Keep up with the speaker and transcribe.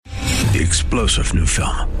The explosive new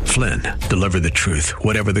film, Flynn, deliver the truth,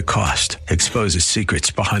 whatever the cost, exposes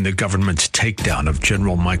secrets behind the government's takedown of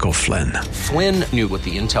General Michael Flynn. Flynn knew what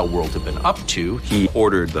the intel world had been up to. He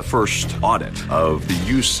ordered the first audit of the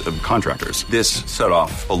use of contractors. This set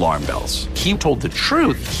off alarm bells. He told the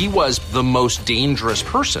truth. He was the most dangerous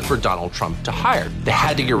person for Donald Trump to hire. They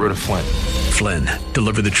had to get rid of Flynn. Flynn,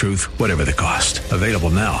 deliver the truth, whatever the cost. Available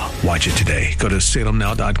now. Watch it today. Go to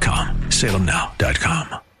salemnow.com.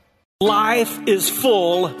 salemnow.com. Life is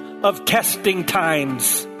full of testing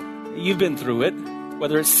times. You've been through it,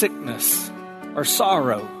 whether it's sickness or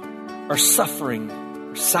sorrow or suffering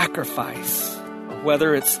or sacrifice, or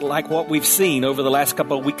whether it's like what we've seen over the last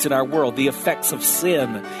couple of weeks in our world, the effects of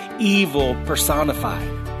sin, evil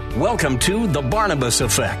personified. Welcome to The Barnabas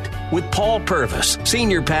Effect with Paul Purvis,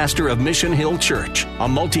 Senior Pastor of Mission Hill Church, a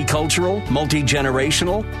multicultural,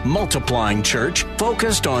 multi-generational, multiplying church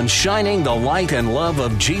focused on shining the light and love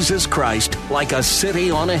of Jesus Christ like a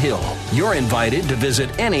city on a hill. You're invited to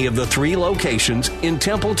visit any of the 3 locations in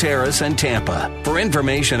Temple Terrace and Tampa. For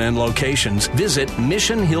information and locations, visit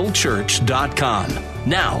missionhillchurch.com.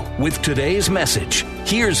 Now, with today's message,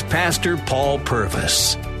 here's Pastor Paul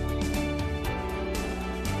Purvis.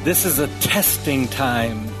 This is a testing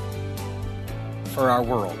time for our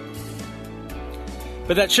world.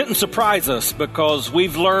 But that shouldn't surprise us, because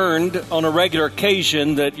we've learned on a regular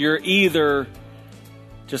occasion that you're either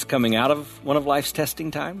just coming out of one of life's testing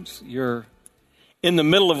times, you're in the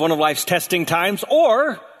middle of one of life's testing times,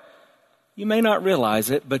 or you may not realize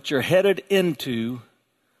it, but you're headed into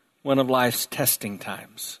one of life's testing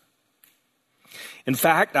times. In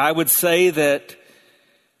fact, I would say that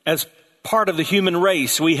as part of the human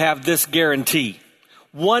race, we have this guarantee.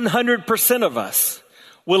 100% of us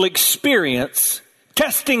will experience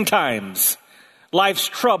testing times, life's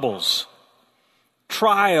troubles,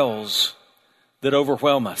 trials that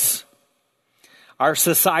overwhelm us. Our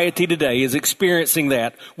society today is experiencing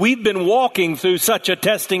that. We've been walking through such a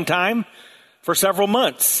testing time for several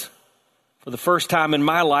months. For the first time in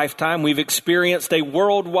my lifetime, we've experienced a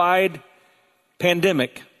worldwide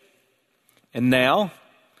pandemic. And now,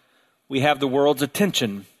 we have the world's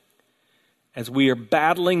attention as we are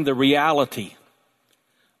battling the reality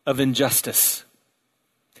of injustice.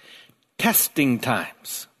 Testing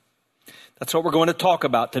times. That's what we're going to talk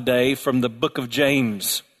about today from the book of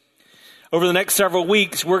James. Over the next several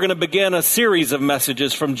weeks, we're going to begin a series of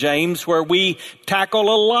messages from James where we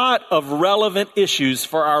tackle a lot of relevant issues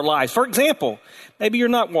for our lives. For example, maybe you're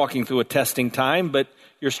not walking through a testing time, but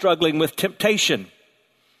you're struggling with temptation.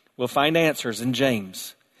 We'll find answers in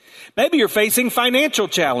James. Maybe you're facing financial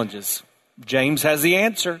challenges. James has the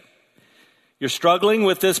answer. You're struggling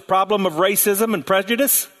with this problem of racism and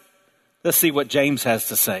prejudice. Let's see what James has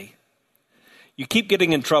to say. You keep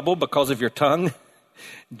getting in trouble because of your tongue.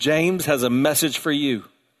 James has a message for you.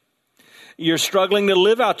 You're struggling to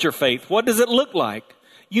live out your faith. What does it look like?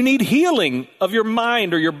 You need healing of your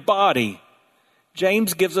mind or your body.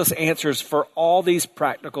 James gives us answers for all these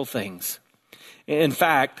practical things. In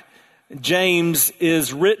fact, James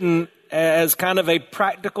is written as kind of a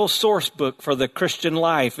practical source book for the Christian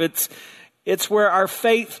life. It's where our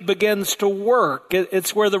faith begins to work.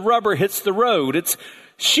 It's where the rubber hits the road. It's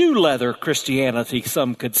shoe leather Christianity,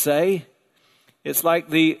 some could say. It's like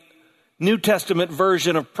the New Testament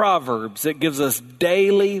version of Proverbs. It gives us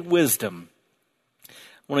daily wisdom. I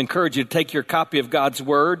want to encourage you to take your copy of God's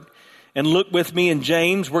Word and look with me in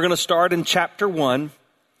James. We're going to start in chapter 1.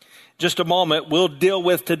 Just a moment, we'll deal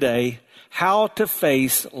with today how to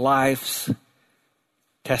face life's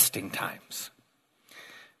testing times.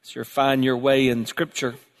 As you find your way in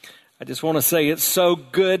Scripture, I just want to say it's so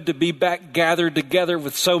good to be back gathered together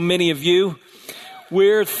with so many of you.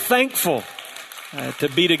 We're thankful to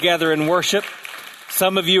be together in worship.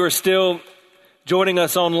 Some of you are still joining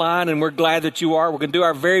us online, and we're glad that you are. We're going to do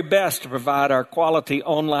our very best to provide our quality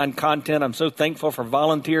online content. I'm so thankful for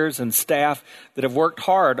volunteers and staff that have worked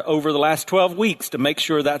hard over the last 12 weeks to make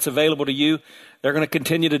sure that's available to you. They're going to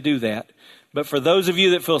continue to do that. But for those of you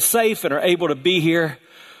that feel safe and are able to be here,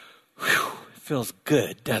 it feels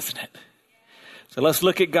good, doesn't it? So let's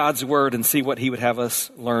look at God's Word and see what He would have us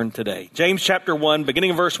learn today. James chapter 1, beginning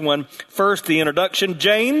of verse 1. First, the introduction.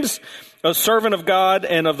 James, a servant of God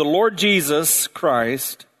and of the Lord Jesus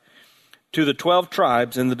Christ, to the 12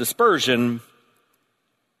 tribes in the dispersion,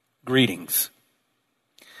 greetings.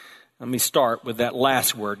 Let me start with that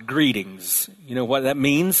last word, greetings. You know what that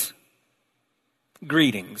means?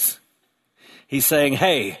 Greetings. He's saying,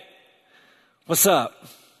 hey, what's up?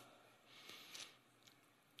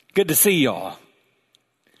 Good to see y'all.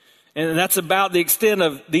 And that's about the extent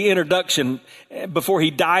of the introduction before he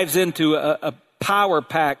dives into a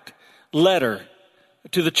power-packed letter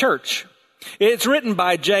to the church. It's written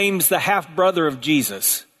by James, the half-brother of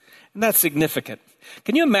Jesus. And that's significant.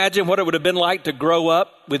 Can you imagine what it would have been like to grow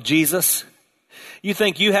up with Jesus? You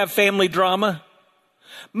think you have family drama?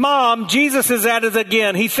 Mom, Jesus is at it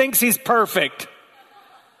again. He thinks he's perfect.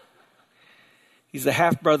 He's the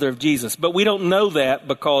half-brother of Jesus. But we don't know that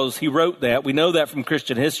because he wrote that. We know that from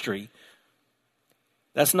Christian history.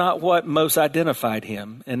 That's not what most identified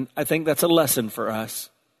him. And I think that's a lesson for us.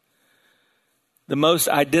 The most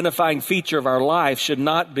identifying feature of our life should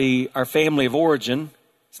not be our family of origin.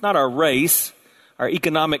 It's not our race, our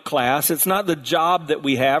economic class. It's not the job that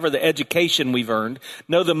we have or the education we've earned.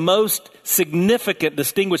 No, the most significant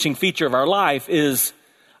distinguishing feature of our life is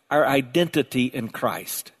our identity in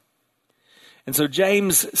Christ. And so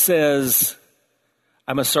James says,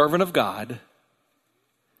 I'm a servant of God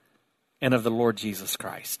and of the Lord Jesus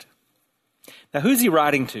Christ. Now, who's he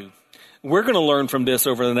writing to? We're going to learn from this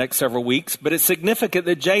over the next several weeks, but it's significant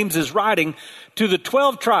that James is writing to the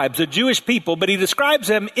 12 tribes, the Jewish people, but he describes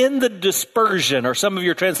them in the dispersion, or some of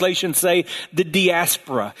your translations say the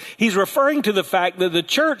diaspora. He's referring to the fact that the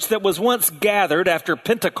church that was once gathered after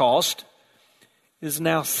Pentecost is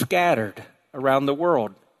now scattered around the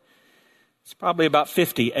world. It's probably about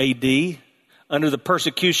 50 AD, under the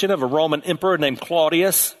persecution of a Roman emperor named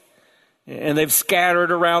Claudius. And they've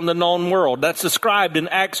scattered around the known world. That's described in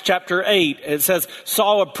Acts chapter 8. It says,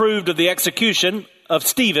 Saul approved of the execution of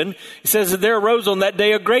Stephen. It says that there arose on that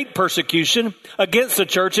day a great persecution against the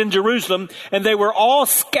church in Jerusalem, and they were all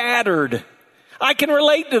scattered. I can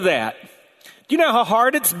relate to that. Do you know how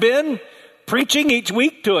hard it's been preaching each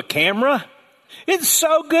week to a camera? It's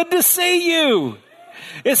so good to see you.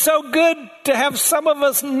 It's so good to have some of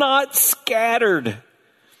us not scattered.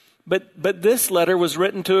 But this letter was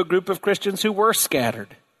written to a group of Christians who were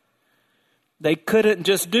scattered. They couldn't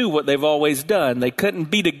just do what they've always done. They couldn't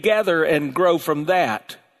be together and grow from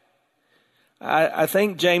that. I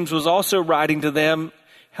think James was also writing to them,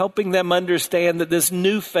 helping them understand that this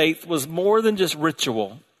new faith was more than just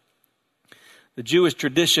ritual. The Jewish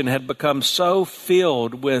tradition had become so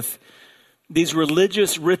filled with these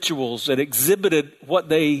religious rituals that exhibited what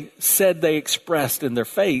they said they expressed in their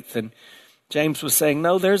faith. And James was saying,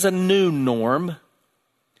 no, there's a new norm,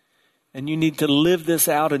 and you need to live this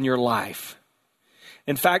out in your life.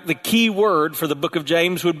 In fact, the key word for the book of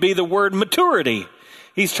James would be the word maturity.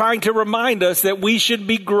 He's trying to remind us that we should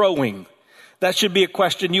be growing. That should be a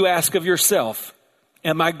question you ask of yourself.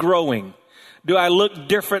 Am I growing? Do I look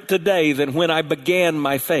different today than when I began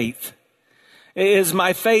my faith? Is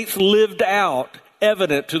my faith lived out,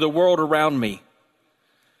 evident to the world around me?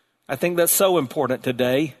 I think that's so important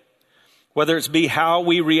today. Whether it's be how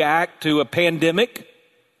we react to a pandemic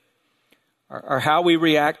or how we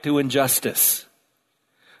react to injustice.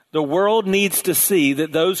 The world needs to see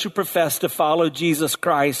that those who profess to follow Jesus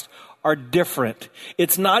Christ are different.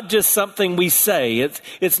 It's not just something we say.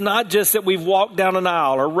 It's not just that we've walked down an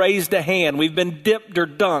aisle or raised a hand. We've been dipped or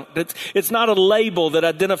dunked. It's not a label that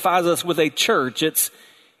identifies us with a church.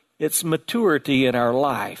 It's maturity in our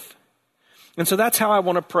life. And so that's how I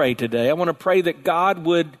want to pray today. I want to pray that God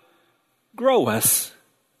would grow us,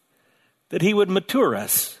 that he would mature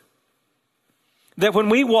us, that when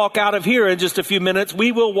we walk out of here in just a few minutes,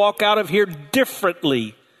 we will walk out of here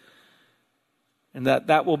differently, and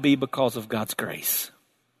that will be because of God's grace.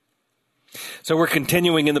 So we're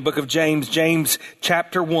continuing in the book of James, James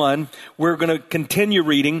chapter 1. We're going to continue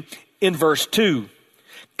reading in verse 2.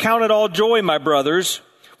 Count it all joy, my brothers,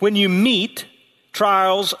 when you meet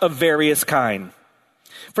trials of various kind.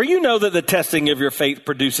 For you know that the testing of your faith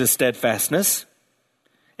produces steadfastness,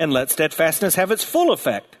 and let steadfastness have its full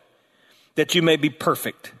effect, that you may be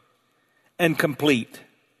perfect and complete,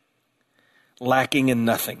 lacking in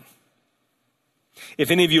nothing. If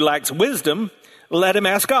any of you lacks wisdom, let him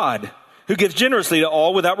ask God, who gives generously to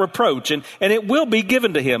all without reproach, and it will be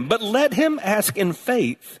given to him. But let him ask in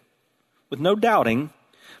faith, with no doubting.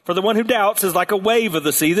 For the one who doubts is like a wave of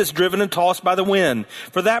the sea that's driven and tossed by the wind.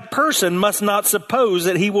 For that person must not suppose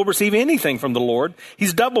that he will receive anything from the Lord.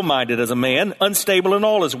 He's double-minded as a man, unstable in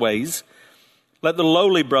all his ways. Let the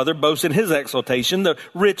lowly brother boast in his exaltation, the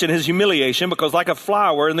rich in his humiliation, because like a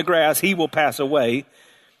flower in the grass, he will pass away.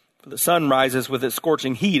 For the sun rises with its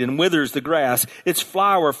scorching heat and withers the grass. Its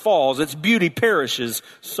flower falls, its beauty perishes.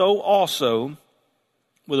 So also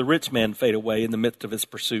will the rich man fade away in the midst of his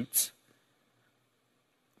pursuits.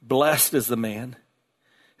 Blessed is the man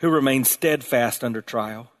who remains steadfast under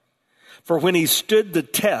trial. For when he stood the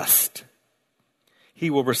test, he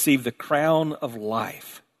will receive the crown of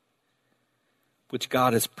life, which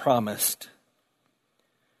God has promised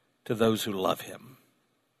to those who love him.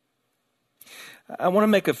 I want to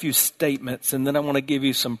make a few statements, and then I want to give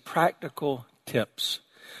you some practical tips.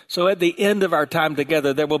 So at the end of our time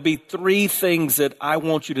together, there will be 3 things that I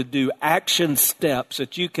want you to do, action steps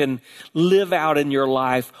that you can live out in your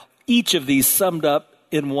life, each of these summed up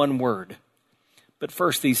in one word. But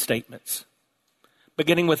first, these statements,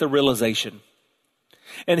 beginning with a realization.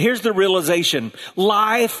 And here's the realization.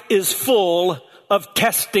 Life is full of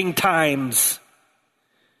testing times.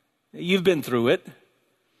 You've been through it,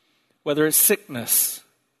 whether it's sickness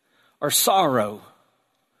or sorrow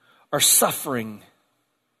or suffering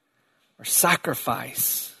or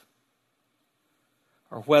sacrifice,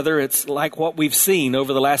 or whether it's like what we've seen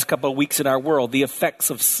over the last couple of weeks in our world, the effects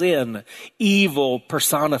of sin, evil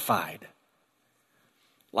personified.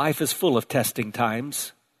 Life is full of testing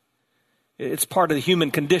times. It's part of the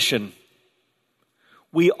human condition.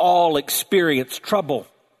 We all experience trouble.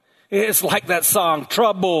 It's like that song,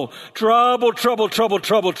 trouble, trouble, trouble, trouble,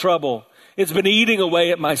 trouble, trouble. It's been eating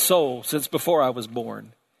away at my soul since before I was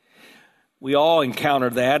born. We all encounter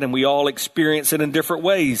that, and we all experience it in different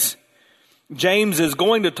ways. James is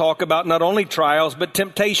going to talk about not only trials, but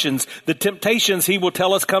temptations. The temptations, he will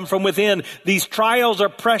tell us, come from within. These trials are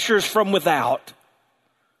pressures from without.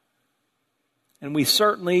 And we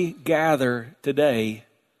certainly gather today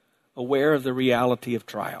aware of the reality of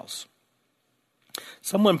trials.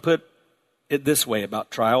 Someone put it this way about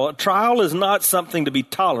trial. A trial is not something to be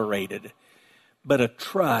tolerated, but a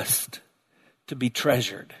trust to be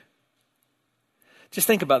treasured. Just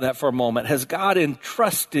think about that for a moment. Has God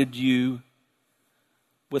entrusted you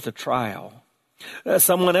with a trial?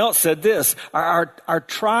 Someone else said this, our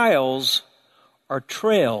trials are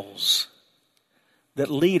trails that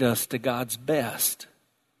lead us to God's best.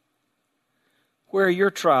 Where are your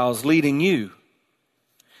trials leading you?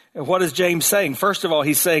 And what is James saying? First of all,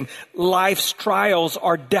 he's saying life's trials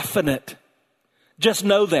are definite. Just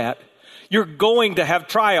know that. You're going to have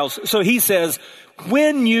trials. So he says,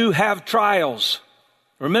 when you have trials,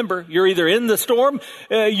 remember, you're either in the storm,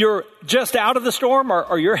 you're just out of the storm,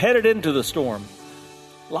 or you're headed into the storm.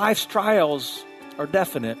 Life's trials are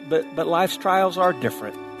definite, but life's trials are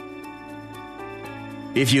different.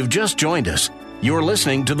 If you've just joined us, you're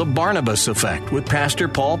listening to The Barnabas Effect with Pastor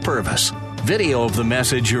Paul Purvis. Video of the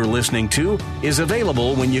message you're listening to is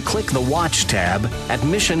available when you click the Watch tab at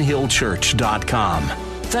missionhillchurch.com.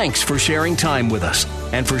 Thanks for sharing time with us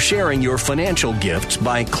and for sharing your financial gifts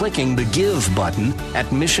by clicking the Give button at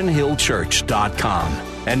missionhillchurch.com.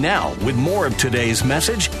 And now, with more of today's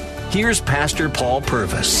message, here's Pastor Paul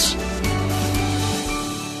Purvis.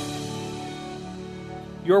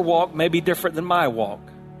 Your walk may be different than my walk.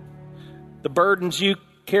 The burdens you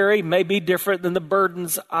carry may be different than the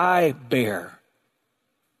burdens I bear.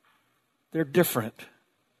 They're different,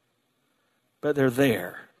 but they're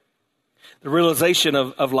there. The realization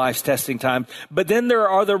of life's testing time. But then there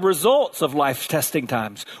are the results of life's testing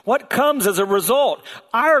times. What comes as a result?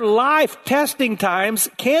 Our life testing times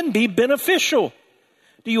can be beneficial.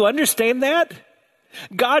 Do you understand that?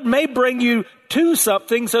 God may bring you to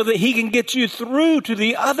something so that he can get you through to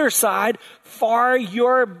the other side for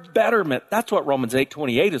your betterment. That's what Romans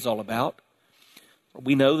 8:28 is all about.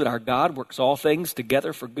 We know that our God works all things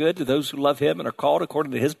together for good to those who love him and are called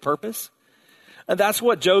according to his purpose. And that's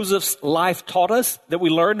what Joseph's life taught us, that we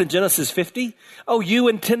learned in Genesis 50. Oh, you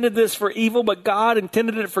intended this for evil, but God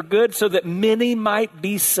intended it for good so that many might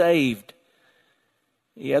be saved.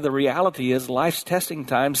 Yeah, the reality is life's testing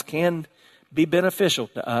times can be beneficial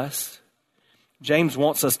to us. James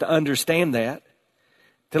wants us to understand that,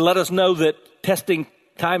 to let us know that testing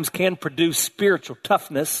times can produce spiritual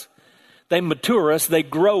toughness. They mature us, they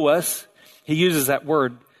grow us. He uses that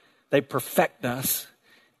word, they perfect us.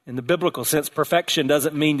 In the biblical sense, perfection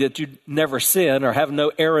doesn't mean that you never sin or have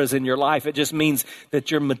no errors in your life. It just means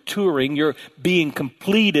that you're maturing, you're being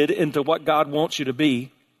completed into what God wants you to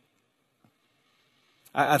be.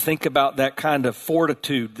 I think about that kind of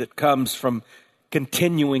fortitude that comes from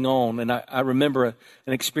continuing on. And I remember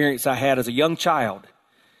an experience I had as a young child.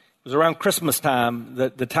 It was around Christmas time,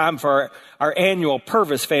 the time for our annual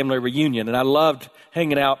Purvis family reunion. And I loved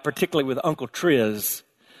hanging out, particularly with Uncle Triz.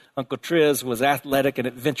 Uncle Triz was athletic and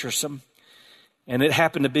adventuresome. And it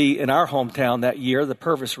happened to be in our hometown that year, the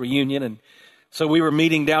Purvis reunion. And so we were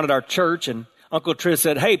meeting down at our church, and Uncle Triz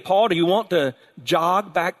said, "Hey, Paul, do you want to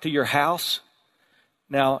jog back to your house?"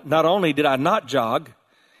 Now, not only did I not jog,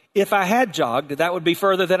 if I had jogged, that would be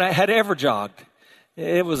further than I had ever jogged.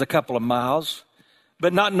 It was a couple of miles.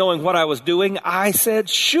 But not knowing what I was doing, I said,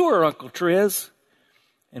 "Sure, Uncle Triz."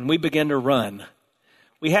 And we began to run.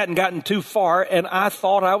 We hadn't gotten too far, and I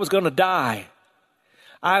thought I was going to die.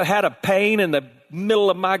 I had a pain in the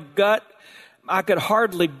middle of my gut. I could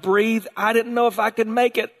hardly breathe. I didn't know if I could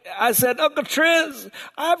make it. I said, Uncle Triz,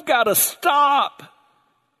 I've got to stop.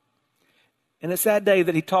 And it's that day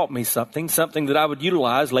that he taught me something that I would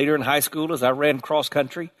utilize later in high school as I ran cross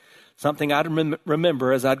country, something I'd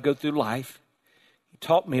remember as I'd go through life. He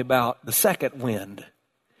taught me about the second wind.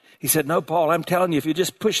 He said, no, Paul, I'm telling you, if you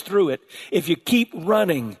just push through it, if you keep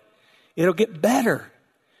running, it'll get better.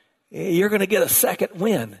 You're going to get a second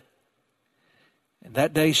wind. And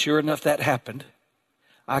that day, sure enough, that happened.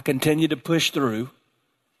 I continued to push through,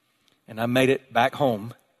 and I made it back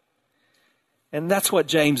home. And that's what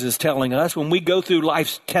James is telling us. When we go through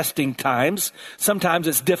life's testing times, sometimes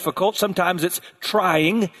it's difficult, sometimes it's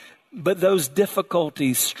trying, but those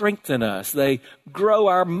difficulties strengthen us. They grow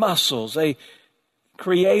our muscles. They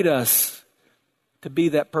create us to be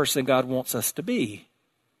that person God wants us to be.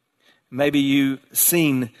 Maybe you've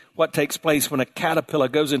seen what takes place when a caterpillar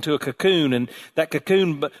goes into a cocoon, and that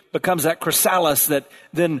cocoon becomes that chrysalis that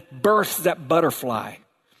then births that butterfly.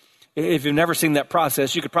 If you've never seen that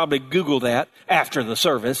process, you could probably Google that after the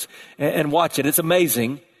service and watch it. It's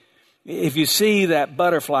amazing. If you see that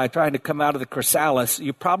butterfly trying to come out of the chrysalis,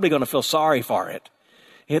 you're probably going to feel sorry for it.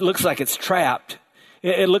 It looks like it's trapped.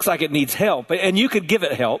 It looks like it needs help. And you could give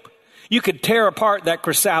it help. You could tear apart that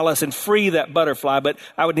chrysalis and free that butterfly, but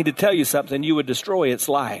I would need to tell you something. You would destroy its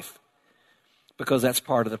life because that's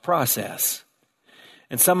part of the process.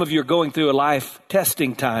 And some of you are going through a life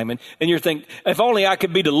testing time, and you're thinking, if only I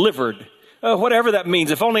could be delivered, whatever that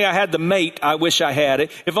means. If only I had the mate I wish I had.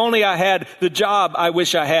 If only I had the job I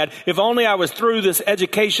wish I had. If only I was through this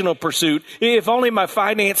educational pursuit. If only my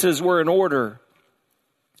finances were in order.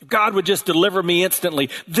 If God would just deliver me instantly,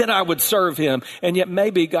 then I would serve him. And yet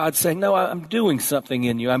maybe God's saying, no, I'm doing something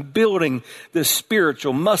in you. I'm building this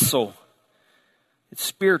spiritual muscle. It's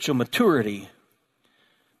spiritual maturity.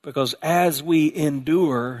 Because as we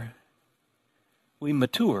endure, we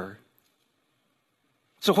mature.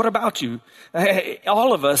 So what about you?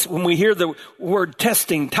 All of us, when we hear the word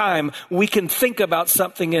testing time, we can think about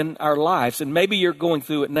something in our lives. And maybe you're going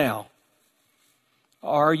through it now.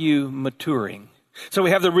 Are you maturing? So we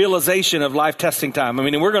have the realization of life testing time. I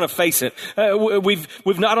mean, and we're going to face it.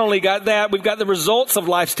 We've not only got that, we've got the results of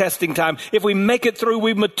life's testing time. If we make it through,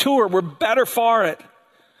 we mature. We're better for it.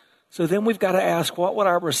 So then we've got to ask, what would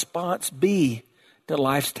our response be to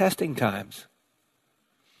life's testing times?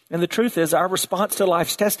 And the truth is, our response to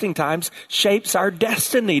life's testing times shapes our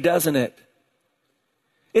destiny, doesn't it?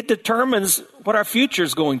 It determines what our future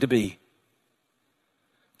is going to be.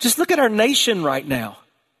 Just look at our nation right now.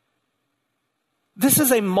 This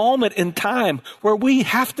is a moment in time where we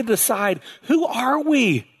have to decide, who are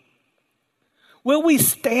we? Will we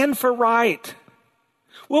stand for right?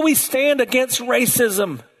 Will we stand against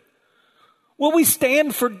racism? Will we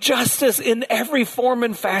stand for justice in every form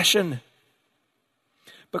and fashion?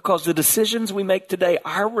 Because the decisions we make today,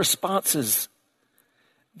 our responses,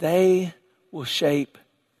 they will shape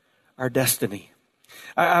our destiny.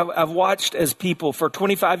 I've watched as people for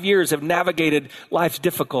 25 years have navigated life's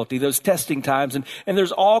difficulty, those testing times, and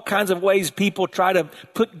there's all kinds of ways people try to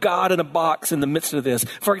put God in a box in the midst of this.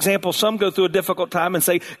 For example, some go through a difficult time and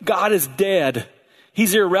say, God is dead.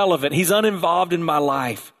 He's irrelevant. He's uninvolved in my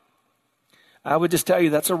life. I would just tell you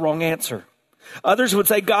that's a wrong answer. Others would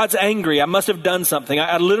say, God's angry. I must have done something.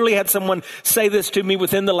 I literally had someone say this to me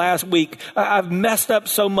within the last week. I've messed up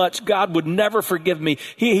so much, God would never forgive me.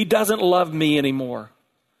 He doesn't love me anymore.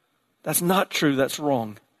 That's not true. That's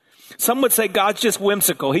wrong. Some would say God's just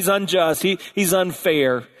whimsical. He's unjust. He's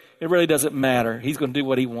unfair. It really doesn't matter. He's going to do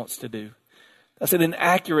what he wants to do. That's an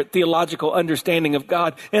inaccurate theological understanding of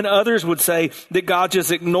God. And others would say that God's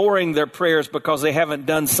just ignoring their prayers because they haven't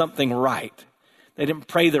done something right. They didn't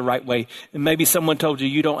pray the right way. And maybe someone told you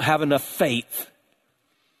you don't have enough faith.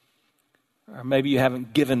 Or maybe you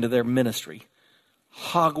haven't given to their ministry.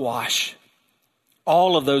 Hogwash.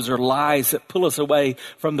 All of those are lies that pull us away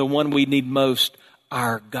from the one we need most,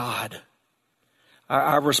 our God.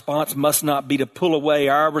 Our response must not be to pull away.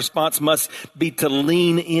 Our response must be to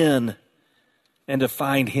lean in and to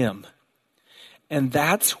find him. And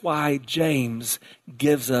that's why James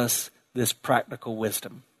gives us this practical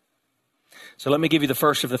wisdom. So let me give you the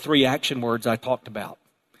first of the three action words I talked about.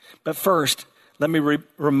 But first, let me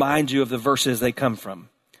remind you of the verses they come from.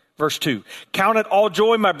 Verse 2, count it all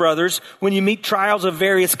joy, my brothers, when you meet trials of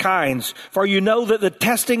various kinds, for you know that the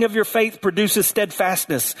testing of your faith produces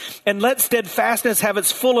steadfastness. And let steadfastness have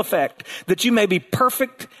its full effect, that you may be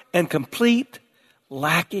perfect and complete,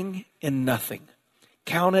 lacking in nothing.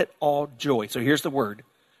 Count it all joy. So here's the word,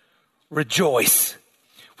 rejoice.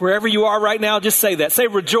 Wherever you are right now, just say that. Say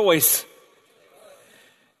rejoice.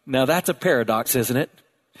 Now that's a paradox, isn't it?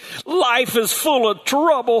 Life is full of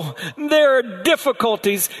trouble. There are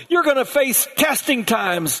difficulties. You're going to face testing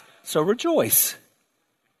times. So rejoice.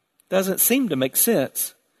 Doesn't seem to make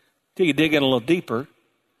sense till you dig in a little deeper.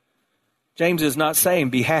 James is not saying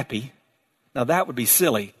be happy. Now that would be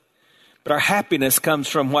silly. But our happiness comes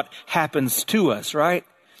from what happens to us, right?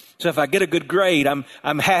 So if I get a good grade, I'm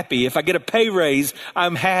happy. If I get a pay raise,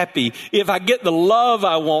 I'm happy. If I get the love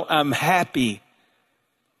I want, I'm happy.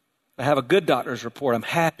 If I have a good doctor's report, I'm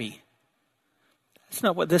happy. That's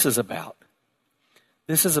not what this is about.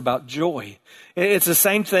 This is about joy. It's the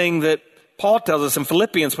same thing that Paul tells us in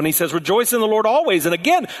Philippians when he says, rejoice in the Lord always. And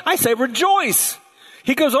again, I say rejoice.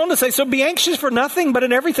 He goes on to say, so be anxious for nothing, but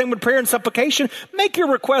in everything with prayer and supplication, make your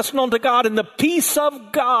request known to God, and the peace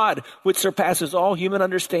of God, which surpasses all human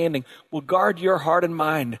understanding, will guard your heart and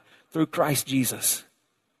mind through Christ Jesus.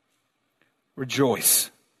 Rejoice.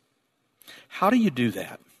 How do you do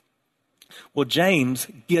that? Well, James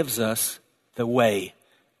gives us the way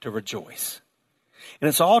to rejoice. And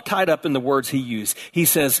it's all tied up in the words he used. He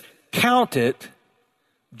says, count it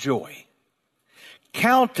joy.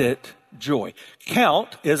 Count it joy.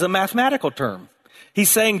 Count is a mathematical term. He's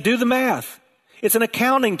saying do the math. It's an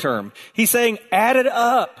accounting term. He's saying add it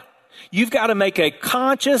up. You've got to make a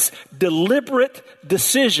conscious, deliberate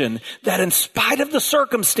decision that in spite of the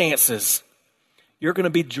circumstances, you're going to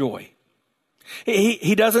be joy.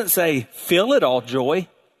 He doesn't say feel it all joy.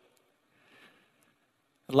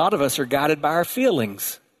 A lot of us are guided by our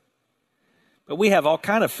feelings. But we have all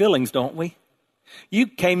kind of feelings, don't we? You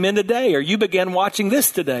came in today or you began watching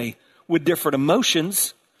this today with different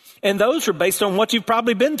emotions. And those are based on what you've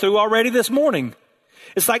probably been through already this morning.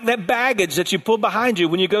 It's like that baggage that you pull behind you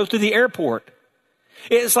when you go through the airport.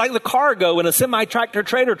 It's like the cargo in a semi-tractor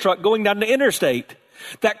trailer truck going down the interstate.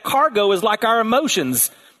 That cargo is like our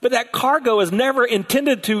emotions, but that cargo is never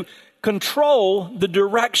intended to control the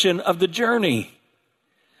direction of the journey.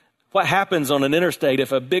 What happens on an interstate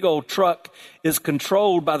if a big old truck is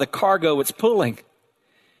controlled by the cargo it's pulling?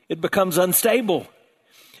 It becomes unstable.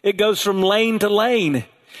 It goes from lane to lane.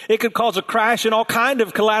 It could cause a crash and all kind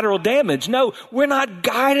of collateral damage. No, we're not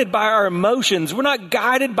guided by our emotions. We're not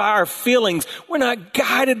guided by our feelings. We're not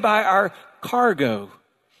guided by our cargo.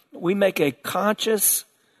 We make a conscious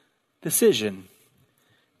decision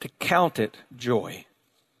to count it joy.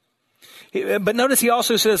 But notice he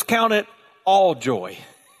also says count it all joy,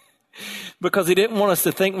 because he didn't want us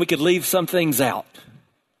to think we could leave some things out.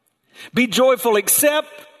 Be joyful except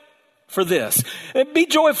for this. And be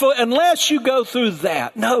joyful unless you go through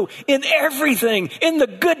that. No, in everything, in the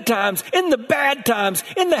good times, in the bad times,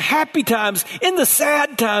 in the happy times, in the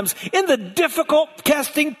sad times, in the difficult,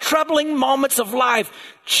 testing, troubling moments of life,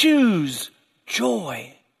 choose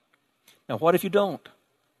joy. Now, what if you don't?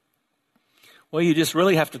 Well, you just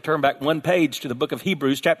really have to turn back one page to the book of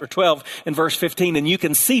Hebrews, chapter 12 and verse 15, and you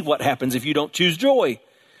can see what happens if you don't choose joy.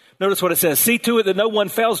 Notice what it says. See to it that no one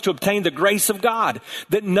fails to obtain the grace of God,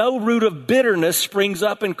 that no root of bitterness springs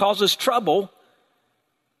up and causes trouble,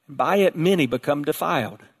 and by it many become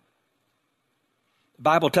defiled. The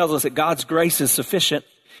Bible tells us that God's grace is sufficient.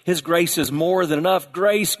 His grace is more than enough.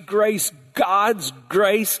 Grace, God's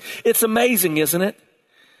grace. It's amazing, isn't it?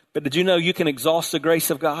 But did you know you can exhaust the grace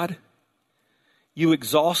of God? You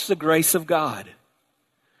exhaust the grace of God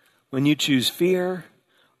when you choose fear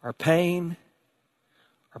or pain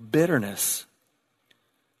or bitterness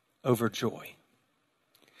over joy.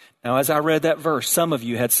 Now, as I read that verse, some of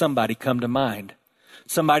you had somebody come to mind.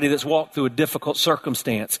 Somebody that's walked through a difficult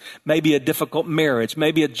circumstance, maybe a difficult marriage,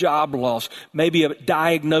 maybe a job loss, maybe a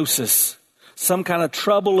diagnosis, some kind of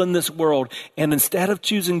trouble in this world. And instead of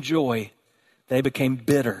choosing joy, they became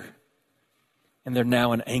bitter. And they're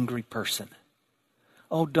now an angry person.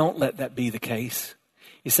 Oh, don't let that be the case.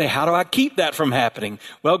 You say, how do I keep that from happening?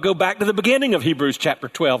 Well, go back to the beginning of Hebrews chapter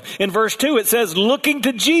 12. In verse 2, it says, looking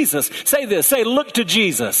to Jesus. Say this, say, look to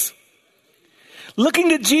Jesus. Looking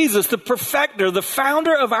to Jesus, the perfecter, the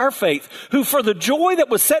founder of our faith, who for the joy that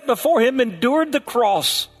was set before him endured the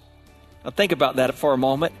cross. Now think about that for a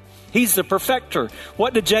moment. He's the perfecter.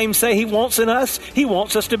 What did James say he wants in us? He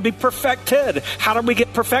wants us to be perfected. How do we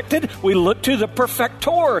get perfected? We look to the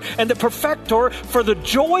perfecter. And the perfecter, for the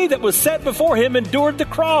joy that was set before him, endured the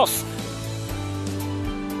cross.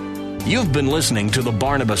 You've been listening to The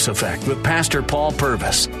Barnabas Effect with Pastor Paul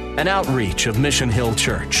Purvis, an outreach of Mission Hill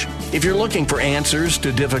Church. If you're looking for answers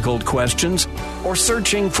to difficult questions or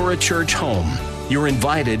searching for a church home, you're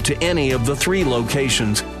invited to any of the 3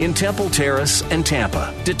 locations in Temple Terrace and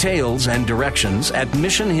Tampa. Details and directions at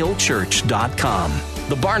missionhillchurch.com.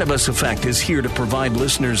 The Barnabas Effect is here to provide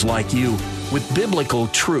listeners like you with biblical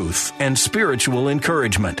truth and spiritual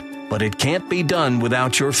encouragement. but it can't be done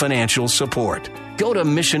without your financial support. Go to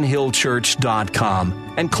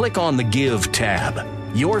missionhillchurch.com and click on the Give tab.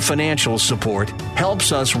 Your financial support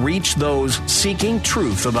helps us reach those seeking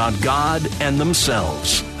truth about God and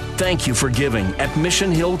themselves. Thank you for giving at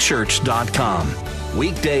missionhillchurch.com.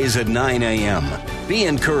 Weekdays at 9 a.m. Be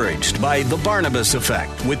encouraged by The Barnabas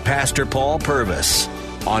Effect with Pastor Paul Purvis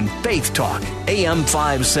on Faith Talk, AM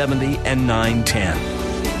 570 and 910.